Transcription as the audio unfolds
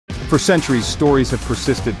For centuries, stories have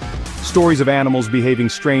persisted. Stories of animals behaving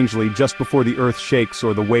strangely just before the earth shakes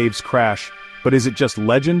or the waves crash. But is it just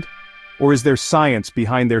legend? Or is there science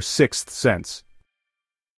behind their sixth sense?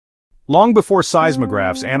 Long before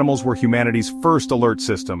seismographs, animals were humanity's first alert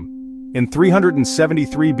system. In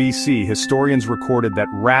 373 BC, historians recorded that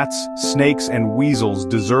rats, snakes, and weasels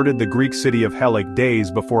deserted the Greek city of Helic days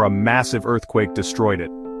before a massive earthquake destroyed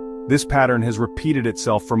it. This pattern has repeated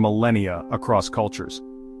itself for millennia across cultures.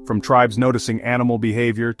 From tribes noticing animal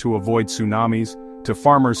behavior to avoid tsunamis, to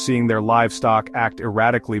farmers seeing their livestock act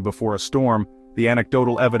erratically before a storm, the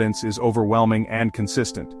anecdotal evidence is overwhelming and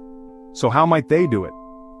consistent. So how might they do it?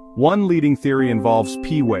 One leading theory involves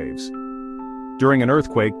P waves. During an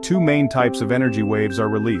earthquake, two main types of energy waves are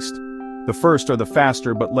released. The first are the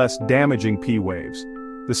faster but less damaging P waves.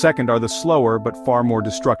 The second are the slower but far more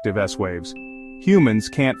destructive S waves. Humans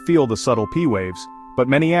can't feel the subtle P waves, but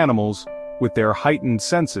many animals, with their heightened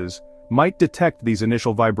senses, might detect these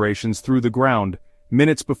initial vibrations through the ground,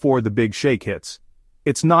 minutes before the big shake hits.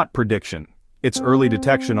 It's not prediction. It's early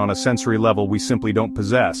detection on a sensory level we simply don't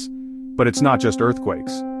possess. But it's not just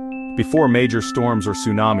earthquakes. Before major storms or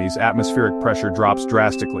tsunamis, atmospheric pressure drops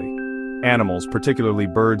drastically. Animals, particularly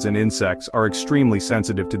birds and insects, are extremely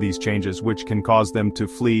sensitive to these changes, which can cause them to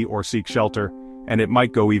flee or seek shelter, and it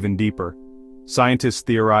might go even deeper. Scientists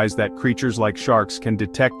theorize that creatures like sharks can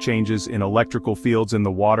detect changes in electrical fields in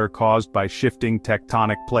the water caused by shifting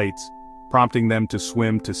tectonic plates, prompting them to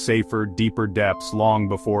swim to safer, deeper depths long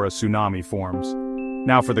before a tsunami forms.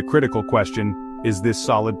 Now for the critical question, is this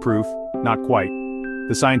solid proof? Not quite.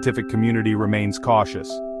 The scientific community remains cautious.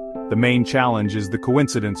 The main challenge is the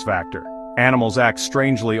coincidence factor. Animals act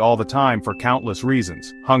strangely all the time for countless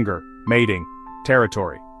reasons: hunger, mating,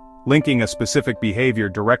 territory. Linking a specific behavior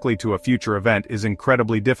directly to a future event is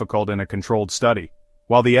incredibly difficult in a controlled study.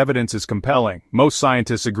 While the evidence is compelling, most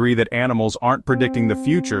scientists agree that animals aren't predicting the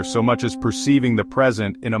future so much as perceiving the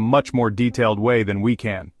present in a much more detailed way than we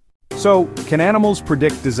can. So, can animals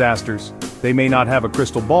predict disasters? They may not have a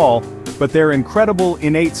crystal ball, but their incredible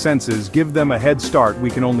innate senses give them a head start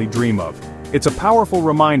we can only dream of. It's a powerful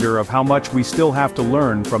reminder of how much we still have to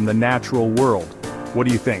learn from the natural world. What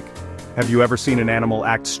do you think? Have you ever seen an animal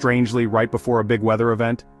act strangely right before a big weather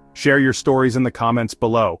event? Share your stories in the comments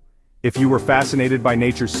below. If you were fascinated by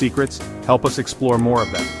nature's secrets, help us explore more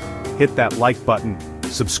of them. Hit that like button,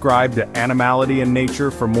 subscribe to Animality and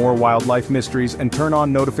Nature for more wildlife mysteries, and turn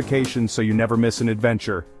on notifications so you never miss an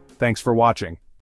adventure. Thanks for watching.